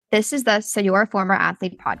This is the So You're a Former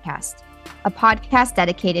Athlete podcast, a podcast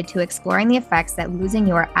dedicated to exploring the effects that losing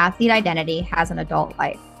your athlete identity has on adult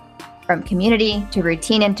life. From community to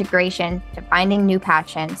routine integration to finding new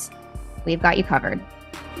passions, we've got you covered.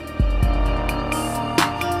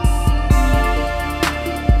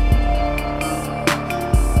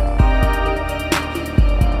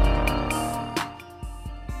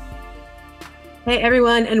 Hey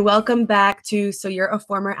everyone, and welcome back to So You're a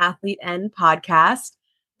Former Athlete N podcast.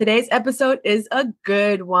 Today's episode is a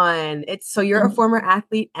good one. It's So You're a Former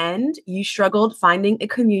Athlete and you struggled finding a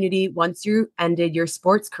community once you ended your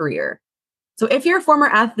sports career. So if you're a former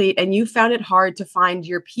athlete and you found it hard to find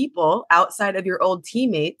your people outside of your old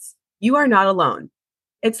teammates, you are not alone.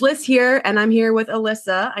 It's Liz here, and I'm here with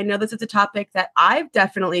Alyssa. I know this is a topic that I've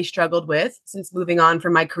definitely struggled with since moving on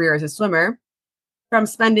from my career as a swimmer. From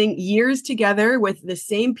spending years together with the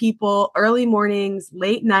same people, early mornings,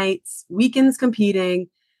 late nights, weekends competing,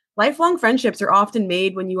 lifelong friendships are often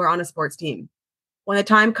made when you are on a sports team. When the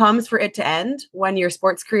time comes for it to end, when your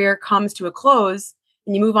sports career comes to a close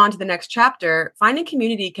and you move on to the next chapter, finding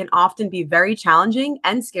community can often be very challenging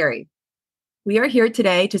and scary. We are here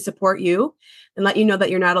today to support you and let you know that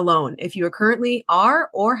you're not alone if you currently are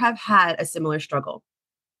or have had a similar struggle.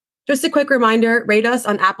 Just a quick reminder, rate us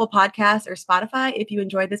on Apple Podcasts or Spotify if you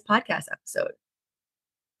enjoyed this podcast episode.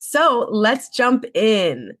 So let's jump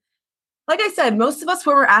in. Like I said, most of us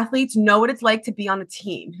former athletes know what it's like to be on a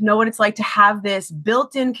team, know what it's like to have this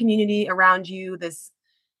built-in community around you, this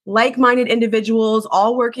like-minded individuals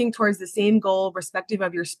all working towards the same goal, respective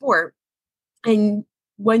of your sport. And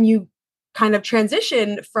when you kind of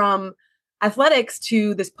transition from athletics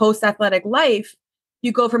to this post-athletic life,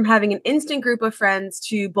 you go from having an instant group of friends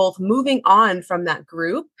to both moving on from that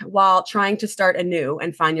group while trying to start anew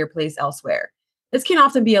and find your place elsewhere. This can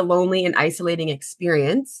often be a lonely and isolating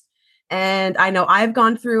experience. And I know I've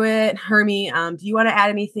gone through it. Hermie, do you want to add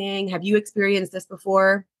anything? Have you experienced this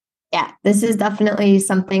before? Yeah, this is definitely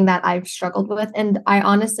something that I've struggled with, and I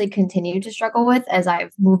honestly continue to struggle with as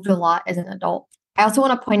I've moved a lot as an adult. I also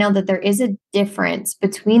want to point out that there is a difference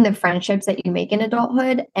between the friendships that you make in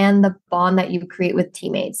adulthood and the bond that you create with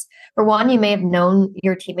teammates. For one, you may have known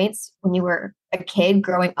your teammates when you were a kid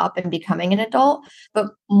growing up and becoming an adult, but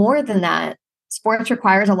more than that, sports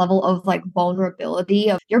requires a level of vulnerability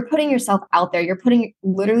of you're putting yourself out there. You're putting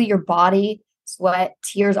literally your body, sweat,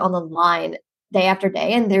 tears on the line day after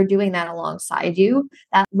day, and they're doing that alongside you.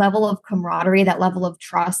 That level of camaraderie, that level of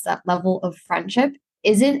trust, that level of friendship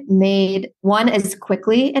isn't made one as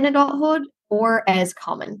quickly in adulthood or as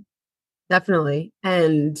common. Definitely.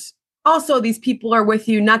 And also these people are with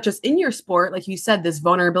you, not just in your sport, like you said, this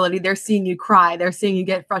vulnerability, they're seeing you cry, they're seeing you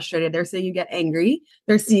get frustrated, they're seeing you get angry,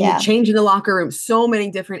 they're seeing you change in the locker room, so many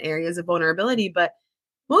different areas of vulnerability. But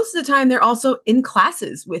most of the time they're also in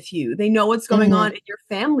classes with you. They know what's going on in your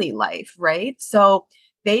family life, right? So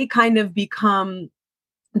they kind of become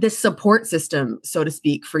this support system, so to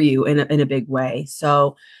speak, for you in a big way.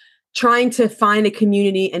 So trying to find a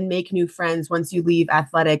community and make new friends once you leave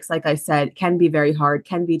athletics, like I said, can be very hard,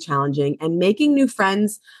 can be challenging. And making new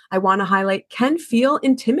friends, I want to highlight, can feel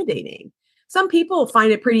intimidating. Some people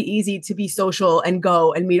find it pretty easy to be social and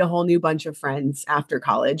go and meet a whole new bunch of friends after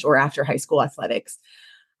college or after high school athletics.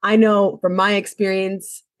 I know from my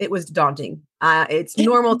experience, it was daunting. It's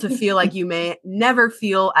normal to feel like you may never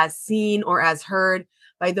feel as seen or as heard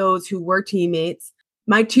by those who were teammates.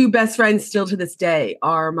 My two best friends still to this day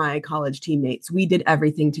are my college teammates. We did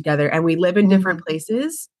everything together and we live in different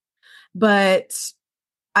places, but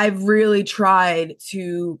I've really tried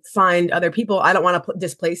to find other people. I don't want to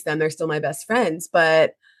displace them. They're still my best friends,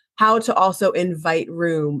 but how to also invite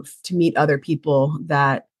room to meet other people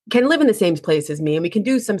that can live in the same place as me and we can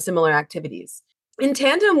do some similar activities. In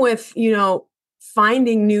tandem with,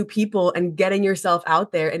 finding new people and getting yourself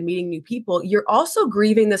out there and meeting new people, you're also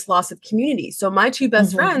grieving this loss of community. So my two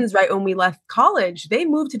best friends, right when we left college, they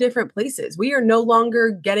moved to different places. We are no longer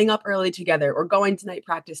getting up early together or going to night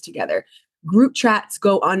practice together. Group chats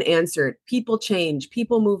go unanswered. People change.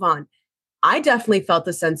 People move on. I definitely felt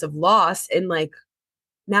a sense of loss in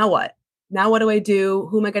now what? Now what do I do?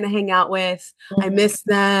 Who am I going to hang out with? I miss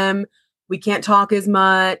them. We can't talk as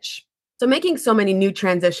much. So making so many new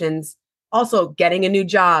transitions. Also, getting a new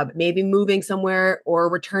job, maybe moving somewhere or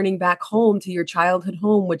returning back home to your childhood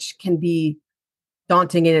home, which can be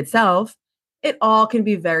daunting in itself. It all can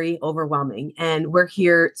be very overwhelming. And we're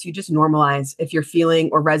here to just normalize if you're feeling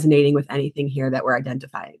or resonating with anything here that we're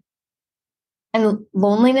identifying. And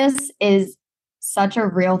loneliness is such a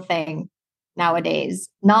real thing nowadays,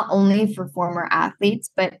 not only for former athletes,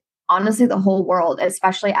 but honestly, the whole world,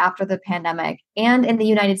 especially after the pandemic and in the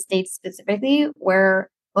United States specifically, where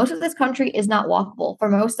most of this country is not walkable. For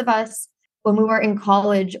most of us, when we were in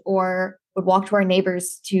college or would walk to our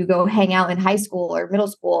neighbors to go hang out in high school or middle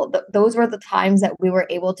school, those were the times that we were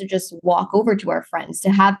able to just walk over to our friends, to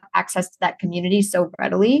have access to that community so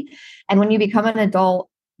readily. And when you become an adult,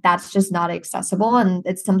 that's just not accessible. And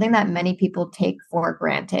it's something that many people take for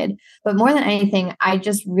granted. But more than anything, I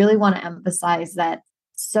just really want to emphasize that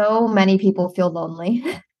so many people feel lonely.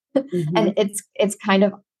 And it's kind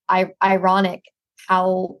of ironic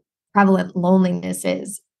how prevalent loneliness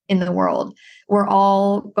is in the world. We're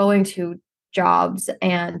all going to jobs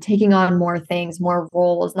and taking on more things, more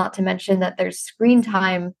roles, not to mention that there's screen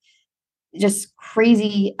time just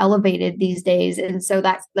crazy elevated these days. And so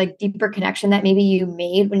that like deeper connection that maybe you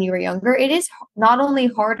made when you were younger, it is not only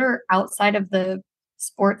harder outside of the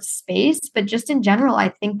sports space, but just in general, I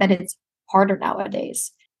think that it's harder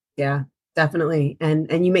nowadays. Yeah, definitely.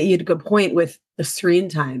 And you made a good point with the screen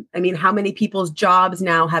time. I mean, how many people's jobs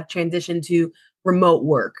now have transitioned to remote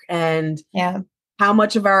work, and how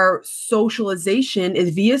much of our socialization is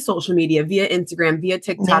via social media, via Instagram, via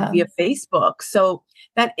TikTok, via Facebook. So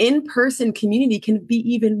that in-person community can be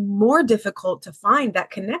even more difficult to find that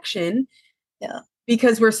connection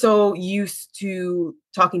because we're so used to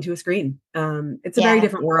talking to a screen. It's a very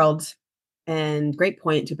different world. And great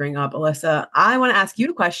point to bring up, Alyssa. I want to ask you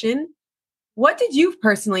a question. What did you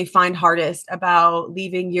personally find hardest about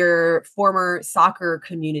leaving your former soccer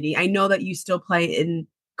community? I know that you still play in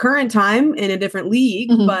current time in a different league,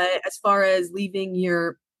 but as far as leaving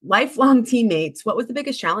your lifelong teammates, what was the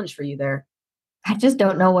biggest challenge for you there? I just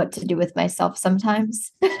don't know what to do with myself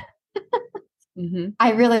sometimes.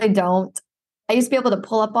 I really don't. I used to be able to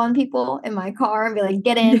pull up on people in my car and be like,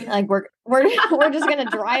 get in, like we're just gonna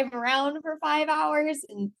drive around for 5 hours.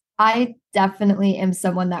 And I definitely am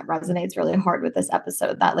someone that resonates really hard with this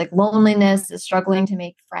episode, that like loneliness is struggling to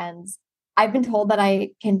make friends. I've been told that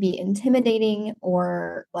I can be intimidating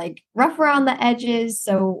or like rough around the edges.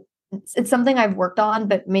 So it's something I've worked on,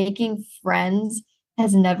 but making friends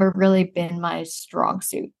has never really been my strong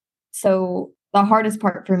suit. So the hardest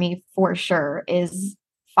part for me for sure is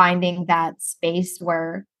finding that space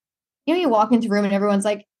where, you walk into a room and everyone's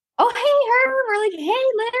like, oh, hey, Herb, or like, hey,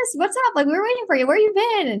 Liz, what's up? Like, we were waiting for you. Where you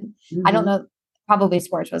been? And I don't know, probably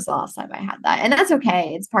sports was the last time I had that. And that's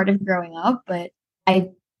okay. It's part of growing up. But I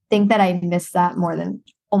think that I miss that more than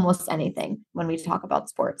almost anything when we talk about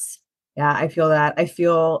sports. Yeah, I feel that. I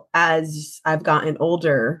feel as I've gotten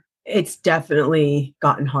older, it's definitely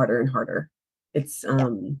gotten harder and harder. It's,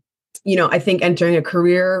 I think entering a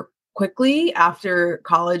career quickly after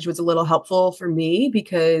college was a little helpful for me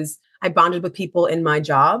because I bonded with people in my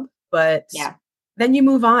job, but then you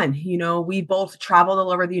move on. We both traveled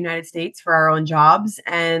all over the United States for our own jobs,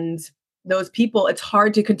 and those people, it's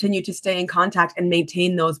hard to continue to stay in contact and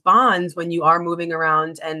maintain those bonds when you are moving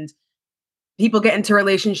around, and people get into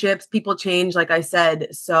relationships, people change, like I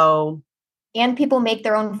said. So, and people make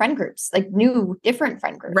their own friend groups, like new, different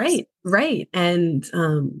friend groups. Right. And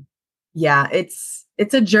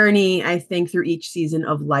it's a journey, I think, through each season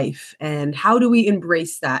of life. And how do we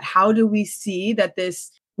embrace that? How do we see that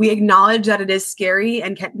we acknowledge that it is scary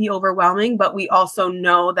and can be overwhelming, but we also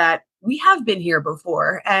know that we have been here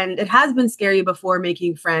before, and it has been scary before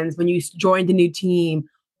making friends when you joined a new team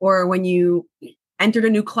or when you entered a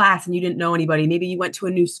new class and you didn't know anybody. Maybe you went to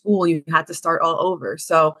a new school, you had to start all over.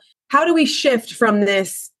 So how do we shift from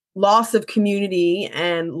this loss of community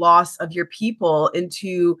and loss of your people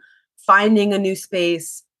into finding a new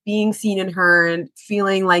space, being seen and heard,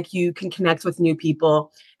 feeling like you can connect with new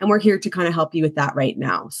people? And we're here to kind of help you with that right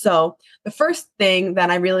now. So the first thing that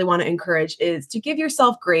I really want to encourage is to give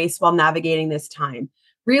yourself grace while navigating this time.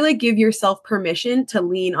 Really give yourself permission to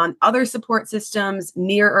lean on other support systems,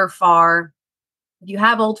 near or far. If you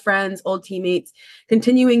have old friends, old teammates,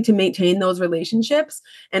 continuing to maintain those relationships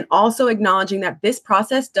and also acknowledging that this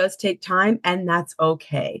process does take time, and that's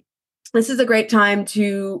okay. This is a great time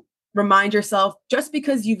to remind yourself, just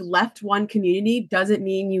because you've left one community doesn't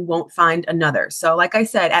mean you won't find another. So like I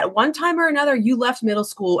said, at one time or another, you left middle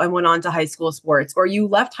school and went on to high school sports, or you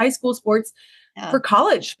left high school sports for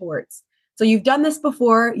college sports. So you've done this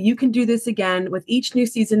before. You can do this again with each new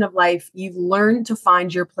season of life. You've learned to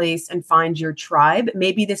find your place and find your tribe.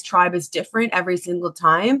 Maybe this tribe is different every single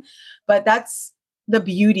time, but that's the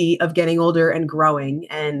beauty of getting older and growing,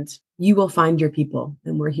 and you will find your people.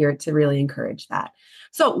 And we're here to really encourage that.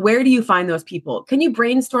 So where do you find those people? Can you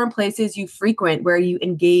brainstorm places you frequent where you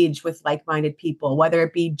engage with like-minded people, whether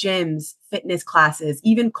it be gyms, fitness classes,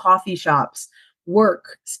 even coffee shops,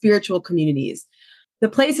 work, spiritual communities? the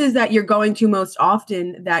places that you're going to most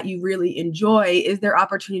often that you really enjoy is their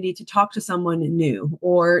opportunity to talk to someone new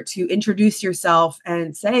or to introduce yourself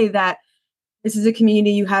and say that this is a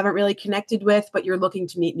community you haven't really connected with, but you're looking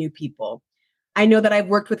to meet new people. I know that I've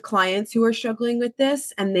worked with clients who are struggling with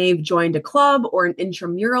this and they've joined a club or an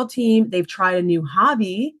intramural team. They've tried a new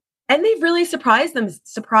hobby and they've really surprised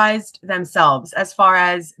themselves as far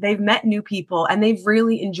as they've met new people and they've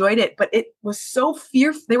really enjoyed it. But it was so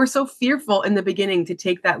fearful. They were so fearful in the beginning to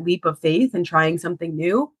take that leap of faith and trying something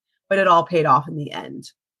new, but it all paid off in the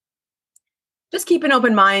end. Just keep an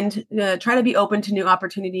open mind, try to be open to new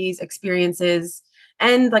opportunities, experiences.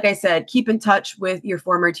 And like I said, keep in touch with your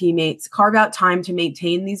former teammates, carve out time to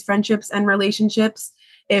maintain these friendships and relationships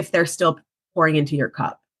if they're still pouring into your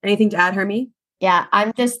cup. Anything to add, Hermie? Yeah,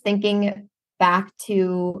 I'm just thinking back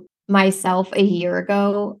to myself a year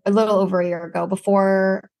ago, a little over a year ago,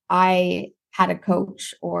 before I had a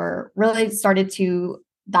coach or really started to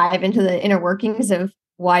dive into the inner workings of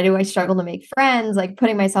why do I struggle to make friends, like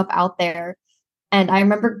putting myself out there. And I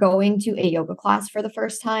remember going to a yoga class for the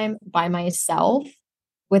first time by myself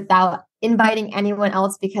without inviting anyone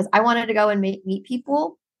else because I wanted to go and meet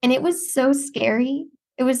people. And it was so scary.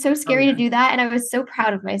 It was so scary to do that. And I was so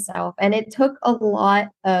proud of myself. And it took a lot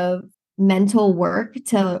of mental work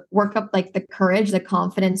to work up like the courage, the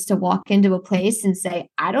confidence to walk into a place and say,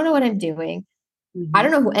 I don't know what I'm doing. Mm-hmm. I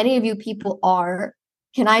don't know who any of you people are.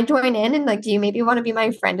 Can I join in? And like, do you maybe want to be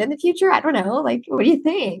my friend in the future? I don't know. Like, what do you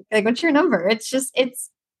think? Like, what's your number?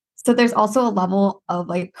 So there's also a level of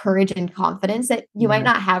like courage and confidence that you might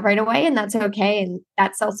not have right away. And that's okay. And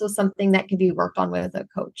that's also something that can be worked on with a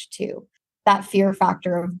coach too. That fear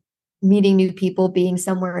factor of meeting new people, being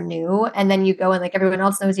somewhere new. And then you go and like everyone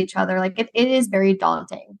else knows each other. Like it is very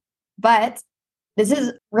daunting, but this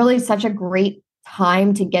is really such a great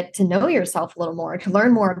time to get to know yourself a little more, to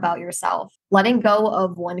learn more about yourself. Letting go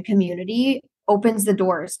of one community opens the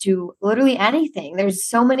doors to literally anything. There's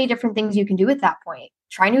so many different things you can do at that point.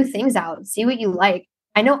 Try new things out, see what you like.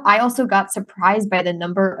 I know I also got surprised by the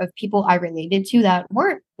number of people I related to that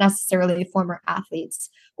weren't necessarily former athletes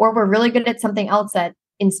or were really good at something else that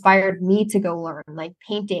inspired me to go learn, like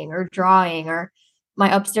painting or drawing, or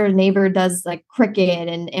my upstairs neighbor does like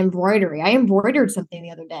Cricut and embroidery. I embroidered something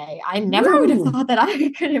the other day. I never would have thought that I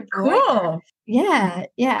could embroider. Cool. Yeah.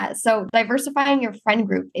 Yeah. So diversifying your friend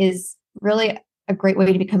group is really a great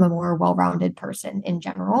way to become a more well-rounded person in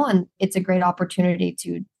general. And it's a great opportunity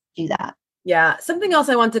to do that. Yeah. Something else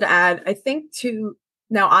I wanted to add, I think too,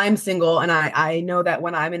 now I'm single and I know that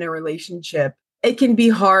when I'm in a relationship, it can be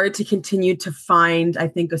hard to continue to find, I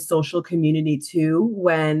think, a social community too,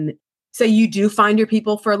 when say you do find your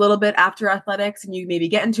people for a little bit after athletics and you maybe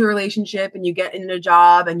get into a relationship and you get into a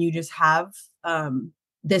job and you just have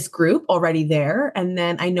this group already there. And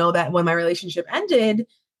then I know that when my relationship ended,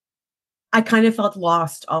 I kind of felt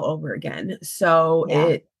lost all over again. So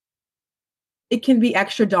it can be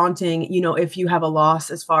extra daunting, if you have a loss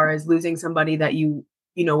as far as losing somebody that you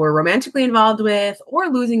were romantically involved with, or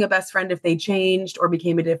losing a best friend if they changed or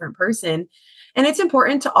became a different person. And it's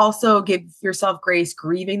important to also give yourself grace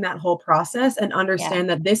grieving that whole process and understand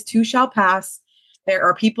that this too shall pass. There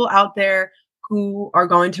are people out there who are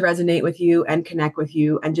going to resonate with you and connect with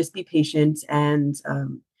you, and just be patient. And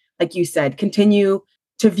like you said, continue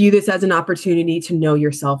to view this as an opportunity to know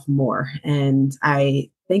yourself more. And I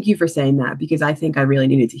thank you for saying that, because I think I really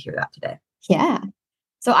needed to hear that today. Yeah.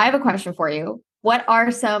 So I have a question for you. What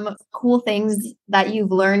are some cool things that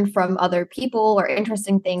you've learned from other people, or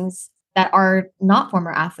interesting things that are not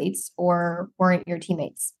former athletes or weren't your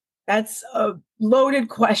teammates? That's a loaded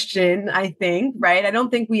question, I think, right? I don't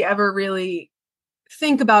think we ever really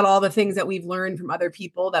think about all the things that we've learned from other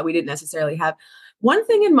people that we didn't necessarily have. One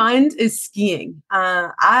thing in mind is skiing. When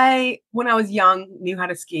I was young, knew how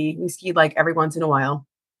to ski. We skied like every once in a while.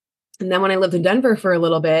 And then when I lived in Denver for a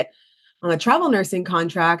little bit on a travel nursing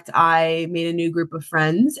contract, I made a new group of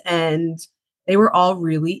friends and they were all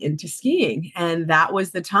really into skiing. And that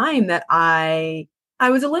was the time that I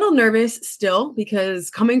was a little nervous still,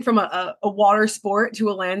 because coming from a water sport to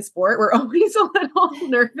a land sport, we're always a little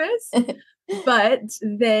nervous. But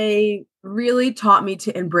they really taught me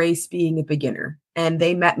to embrace being a beginner, and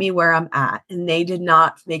they met me where I'm at, and they did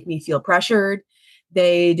not make me feel pressured.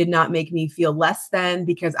 They did not make me feel less than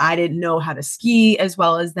because I didn't know how to ski as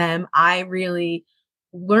well as them. I really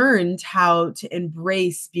learned how to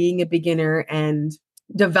embrace being a beginner and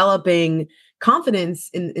developing confidence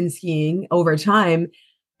in skiing over time.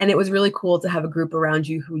 And it was really cool to have a group around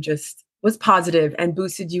you who just was positive and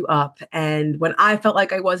boosted you up. And when I felt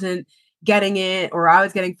like I wasn't getting it or I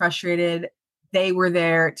was getting frustrated, they were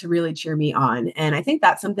there to really cheer me on. And I think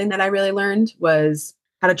that's something that I really learned was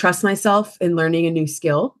how to trust myself in learning a new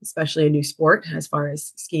skill, especially a new sport as far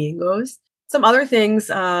as skiing goes. Some other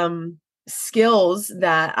things, skills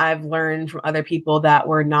that I've learned from other people that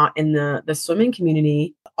were not in the swimming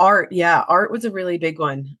community. Art, yeah, art was a really big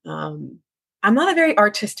one. I'm not a very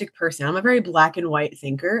artistic person. I'm a very black and white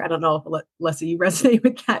thinker. I don't know if Leslie, you resonate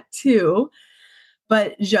with that too,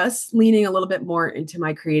 but just leaning a little bit more into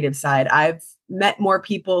my creative side. I've met more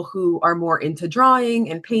people who are more into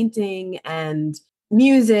drawing and painting and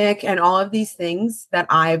music and all of these things that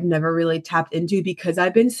I've never really tapped into because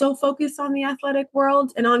I've been so focused on the athletic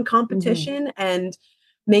world and on competition and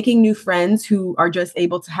making new friends who are just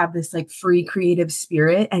able to have this like free creative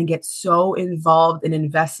spirit and get so involved and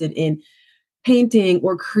invested in painting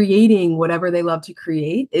or creating whatever they love to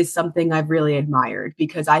create is something I've really admired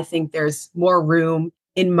because I think there's more room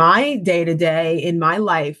in my day to day in my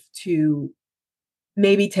life to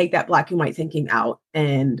maybe take that black and white thinking out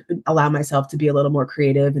and allow myself to be a little more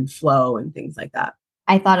creative and flow and things like that.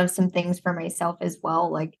 I thought of some things for myself as well.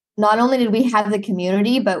 Like, not only did we have the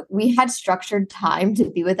community, but we had structured time to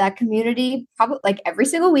be with that community, probably like every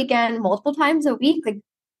single weekend, multiple times a week. Like,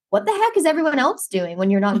 what the heck is everyone else doing when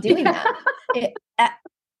you're not doing that?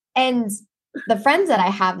 And the friends that I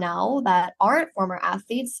have now that aren't former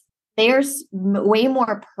athletes, they are way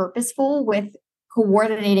more purposeful with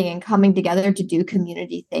coordinating and coming together to do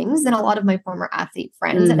community things than a lot of my former athlete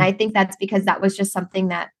friends. And I think that's because that was just something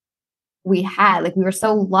that we had. Like, we were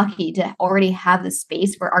so lucky to already have the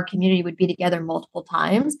space where our community would be together multiple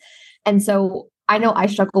times. And so I know I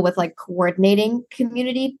struggle with like coordinating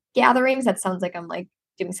community gatherings. That sounds like I'm like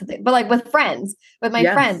doing something, but like with friends, with my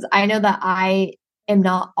friends, I know that I am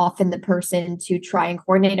not often the person to try and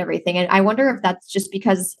coordinate everything. And I wonder if that's just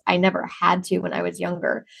because I never had to when I was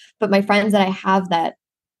younger. But my friends that I have that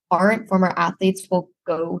aren't former athletes will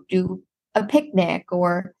go do a picnic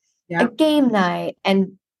or a game night.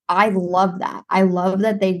 And I love that. I love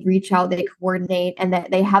that they reach out, they coordinate, and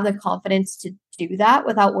that they have the confidence to do that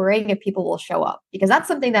without worrying if people will show up. Because that's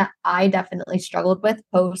something that I definitely struggled with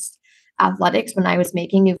post athletics when I was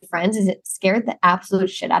making new friends, is it scared the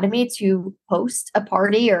absolute shit out of me to host a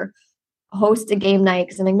party or host a game night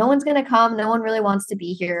because I'm like, no one's going to come. No one really wants to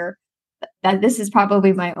be here. That this is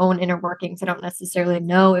probably my own inner workings. I don't necessarily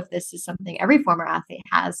know if this is something every former athlete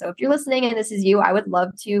has. So if you're listening and this is you, I would love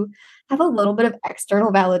to have a little bit of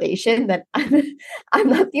external validation that I'm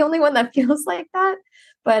not the only one that feels like that.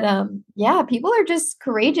 But yeah, people are just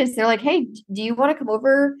courageous. They're like, hey, do you want to come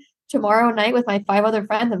over tomorrow night with my 5 other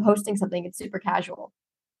friends? I'm hosting something. It's super casual.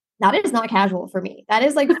 That is not casual for me. That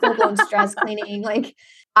is like full-blown stress cleaning. Like,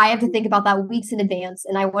 I have to think about that weeks in advance.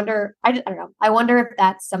 And I wonder, I don't know. I wonder if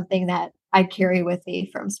that's something that I carry with me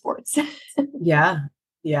from sports. Yeah.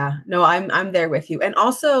 No, I'm there with you. And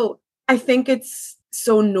also, I think it's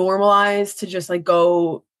so normalized to just like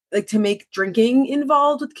go, like to make drinking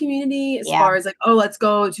involved with community as far as like, oh, let's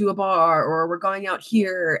go to a bar or we're going out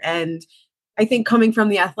here. And I think coming from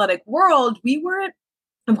the athletic world, we weren't,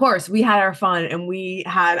 of course, we had our fun and we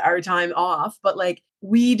had our time off, but like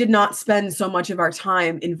we did not spend so much of our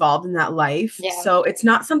time involved in that life. So it's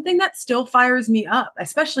not something that still fires me up,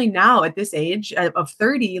 especially now at this age of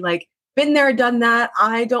 30, like been there, done that.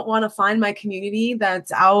 I don't want to find my community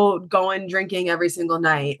that's out going drinking every single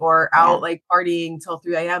night or out like partying till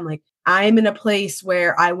 3 a.m. Like, I'm in a place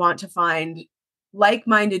where I want to find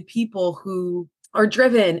like-minded people who are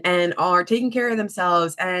driven and are taking care of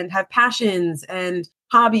themselves and have passions and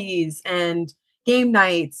hobbies and game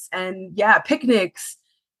nights and picnics,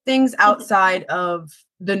 things outside of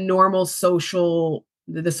the normal social,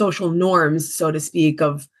 the social norms, so to speak,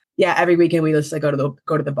 of every weekend we just like go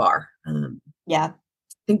to the bar. I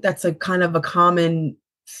think that's a kind of a common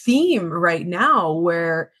theme right now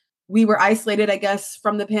where we were isolated, I guess,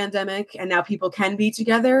 from the pandemic, and now people can be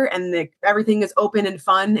together and everything is open and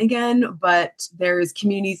fun again, but there's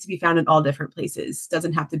communities to be found in all different places.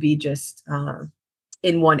 Doesn't have to be just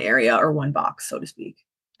in one area or one box, so to speak.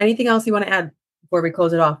 Anything else you want to add before we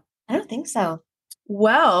close it off? I don't think so.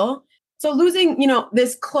 Well, so losing,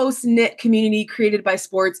 this close-knit community created by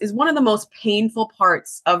sports is one of the most painful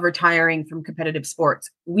parts of retiring from competitive sports.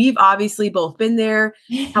 We've obviously both been there.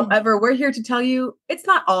 However, we're here to tell you it's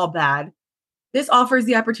not all bad. This offers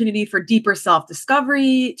the opportunity for deeper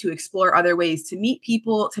self-discovery, to explore other ways to meet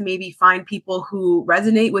people, to maybe find people who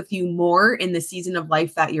resonate with you more in the season of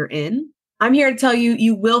life that you're in. I'm here to tell you,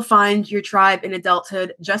 you will find your tribe in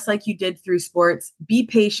adulthood, just like you did through sports. Be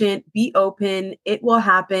patient, be open. It will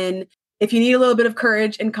happen. If you need a little bit of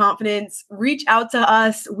courage and confidence, reach out to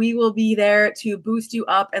us. We will be there to boost you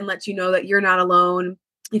up and let you know that you're not alone.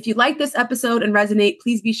 If you like this episode and resonate,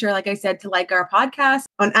 please be sure, like I said, to like our podcast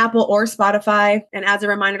on Apple or Spotify. And as a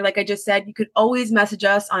reminder, like I just said, you could always message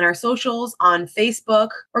us on our socials, on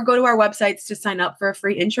Facebook, or go to our websites to sign up for a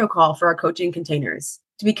free intro call for our coaching containers.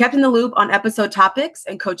 To be kept in the loop on episode topics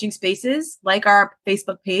and coaching spaces, like our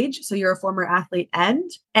Facebook page, So You're a Former Athlete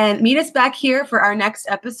and meet us back here for our next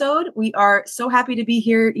episode. We are so happy to be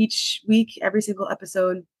here each week, every single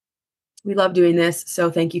episode. We love doing this. So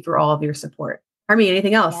thank you for all of your support. Harmony,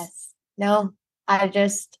 anything else? Yes. No,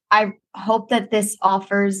 I hope that this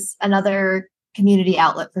offers another community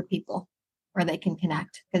outlet for people where they can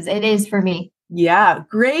connect, because it is for me. Yeah,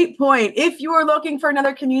 great point. If you are looking for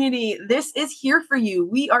another community, this is here for you.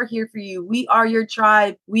 We are here for you. We are your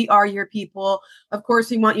tribe. We are your people. Of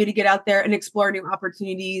course, we want you to get out there and explore new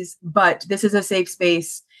opportunities, but this is a safe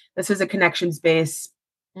space. This is a connection space.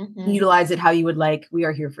 Utilize it how you would like. We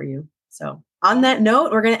are here for you. So on that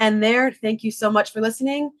note, we're going to end there. Thank you so much for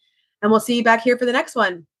listening, and we'll see you back here for the next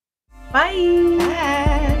one. Bye. Bye.